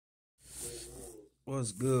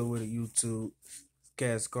What's good with it, YouTube?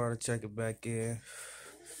 Cass Carter, check it back in.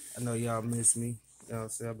 I know y'all miss me. You know what I'm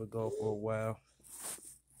saying? I've been gone for a while.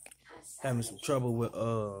 Having some trouble with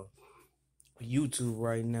YouTube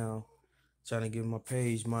right now. Trying to get my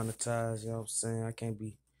page monetized, you know what I'm saying? I can't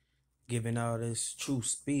be giving all this true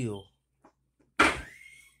spiel,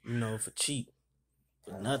 for cheap,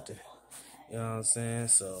 for nothing. You know what I'm saying?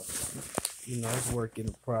 So, it's work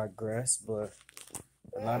in progress, but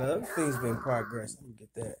a lot of other things been progress. Let me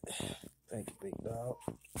get that. Thank you, big dog.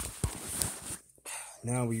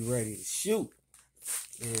 Now we ready to shoot.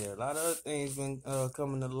 Yeah, a lot of other things been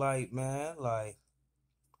coming to light, man. Like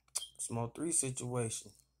this MO3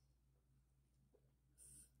 situation.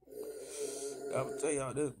 I will tell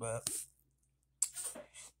y'all this, man.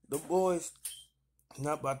 The boys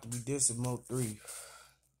not about to be dissing MO3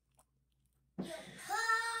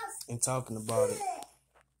 and talking about it,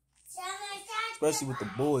 especially with the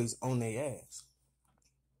boys on their ass.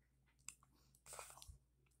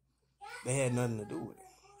 They had nothing to do with it.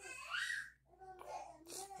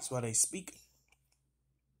 That's why they speaking.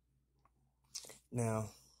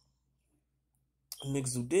 Now,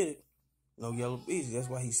 niggas who did it, no yellow busy. That's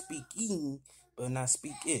why he speaking, but not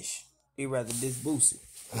speak-ish. He rather diss Boosie.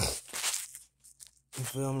 You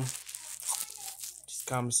feel me? Just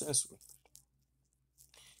common sense.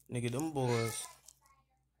 Nigga, them boys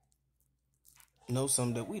know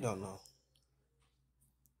something that we don't know.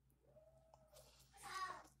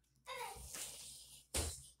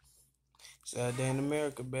 Sad day in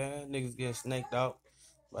America, man. Niggas get snaked out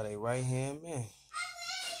by their right hand man.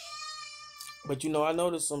 But I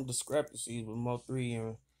noticed some discrepancies with Mo3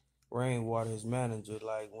 and Rainwater, his manager,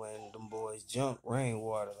 like when them boys jumped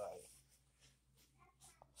Rainwater, like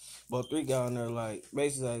Mo3 got on there like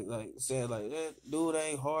basically like said like that dude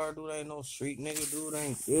ain't hard, dude ain't no street nigga, dude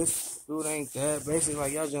ain't this, dude ain't that. Basically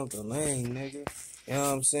like y'all jumped the lane, nigga. You know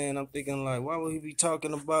what I'm saying? I'm thinking like, why would he be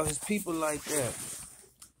talking about his people like that?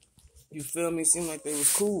 You feel me? Seemed like they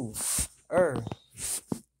was cool. You know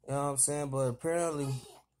what I'm saying? But apparently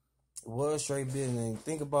it was straight business. And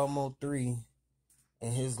think about Mo3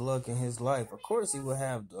 and his luck in his life. Of course he would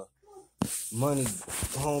have the money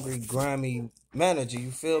hungry, grimy manager.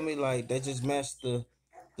 You feel me? Like that just matched the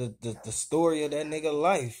story of that nigga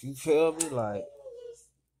life. You feel me? Like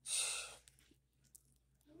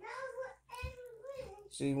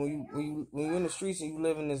see when you in the streets and you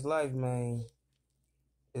living this life, man,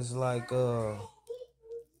 it's like you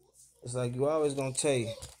always gonna take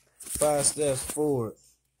 5 steps forward,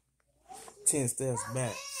 10 steps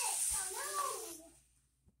back.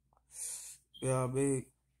 You know what I mean?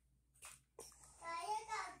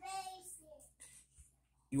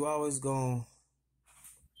 You always gonna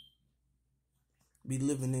be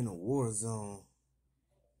living in a war zone.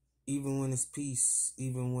 Even when it's peace,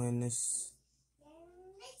 even when it's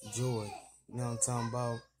joy. You know what I'm talking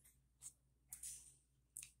about?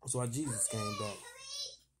 That's why Jesus came back.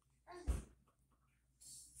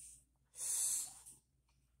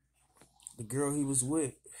 The girl he was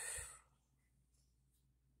with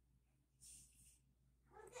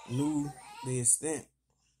knew the extent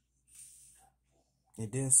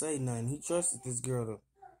and didn't say nothing. He trusted this girl to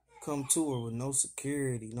come to her with no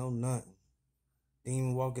security, no nothing. Didn't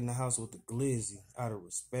even walk in the house with the glizzy out of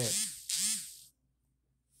respect.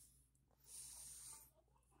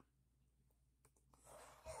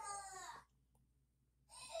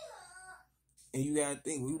 And you gotta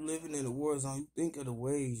think, when you living in a war zone, you think of the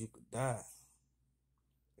ways you could die.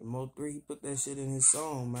 And Mo3, he put that shit in his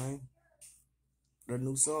song, man. The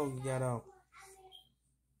new song he got out.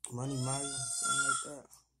 Money Maya, something like that.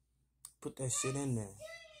 Put that shit in there.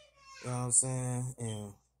 You know what I'm saying?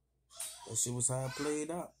 And that shit was how it played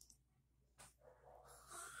out.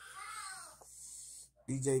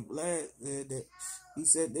 DJ Black said that he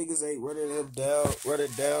said niggas ain't running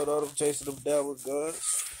down on them, chasing them down with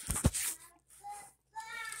guns.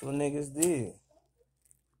 That's what niggas did.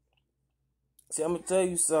 See, I'm gonna tell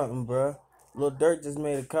you something, bruh. Lil Durk just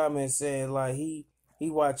made a comment saying like he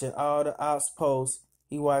watching all the ops posts.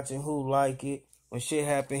 He watching who like it. When shit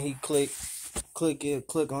happen, he click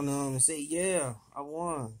on them and say, yeah, I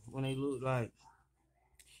won. When they look like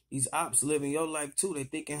these ops living your life too. They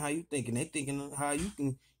thinking how you thinking. They thinking how you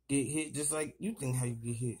can get hit just like you think how you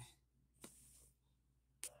get hit.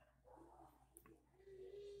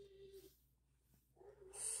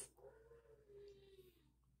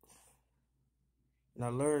 And I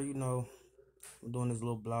learned, I'm doing this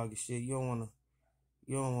little blog and shit. You don't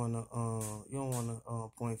wanna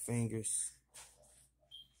point fingers.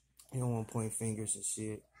 You don't want to point fingers and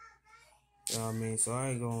shit. You know what I mean? So I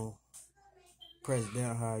ain't gonna press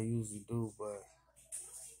down how I usually do, but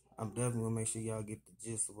I'm definitely gonna make sure y'all get the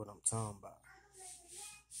gist of what I'm talking about.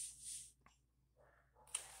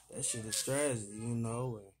 That shit is strategy, you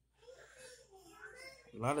know.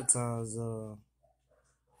 And a lot of times, it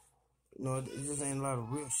just ain't a lot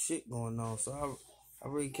of real shit going on. So I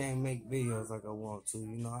really can't make videos like I want to.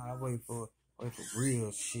 You know, I wait for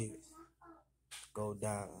real shit to go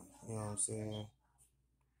down. You know what I'm saying?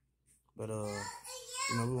 But we're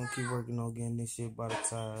gonna keep working on getting this shit by the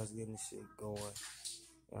ties, getting this shit going.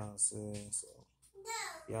 You know what I'm saying? So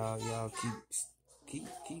y'all keep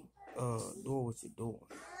doing what you're doing.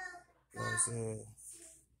 You know what I'm saying?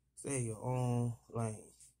 Stay in your own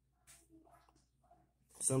lane.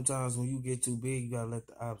 Sometimes when you get too big, you gotta let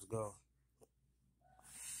the ops go.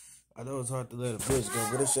 I know it's hard to let a bitch go,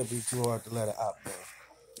 but it should be too hard to let an op go.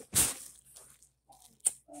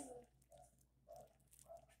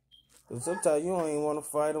 Cause sometimes you don't even want to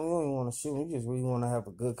fight them, you don't even want to shoot them, you just really want to have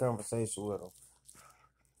a good conversation with them.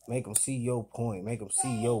 Make them see your point, make them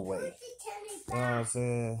see your way. You know what I'm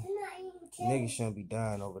saying? Niggas shouldn't be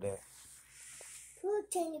dying over that.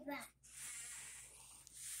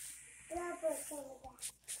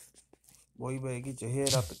 Boy, you better get your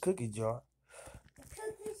head out the cookie jar.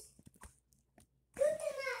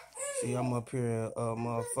 See, I'm up here,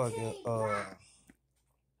 motherfucking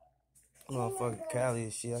Cali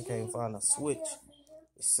and shit. I can't find a switch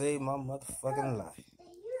to save my motherfucking life.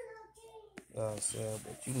 You know what I'm saying?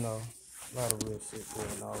 But you know, a lot of real shit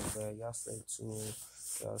going on, man. Y'all stay tuned.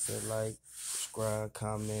 Y'all say like, subscribe,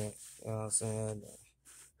 comment. You know what I'm saying?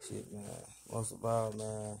 Shit, man. Most of all,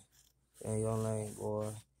 man, stay in your lane,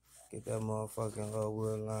 boy. Get that motherfucking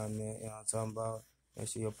wheel alignment. You know what I'm talking about? Make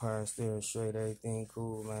sure your parents steering straight, everything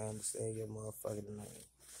cool, man. Stay in your motherfucking lane.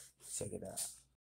 Check it out.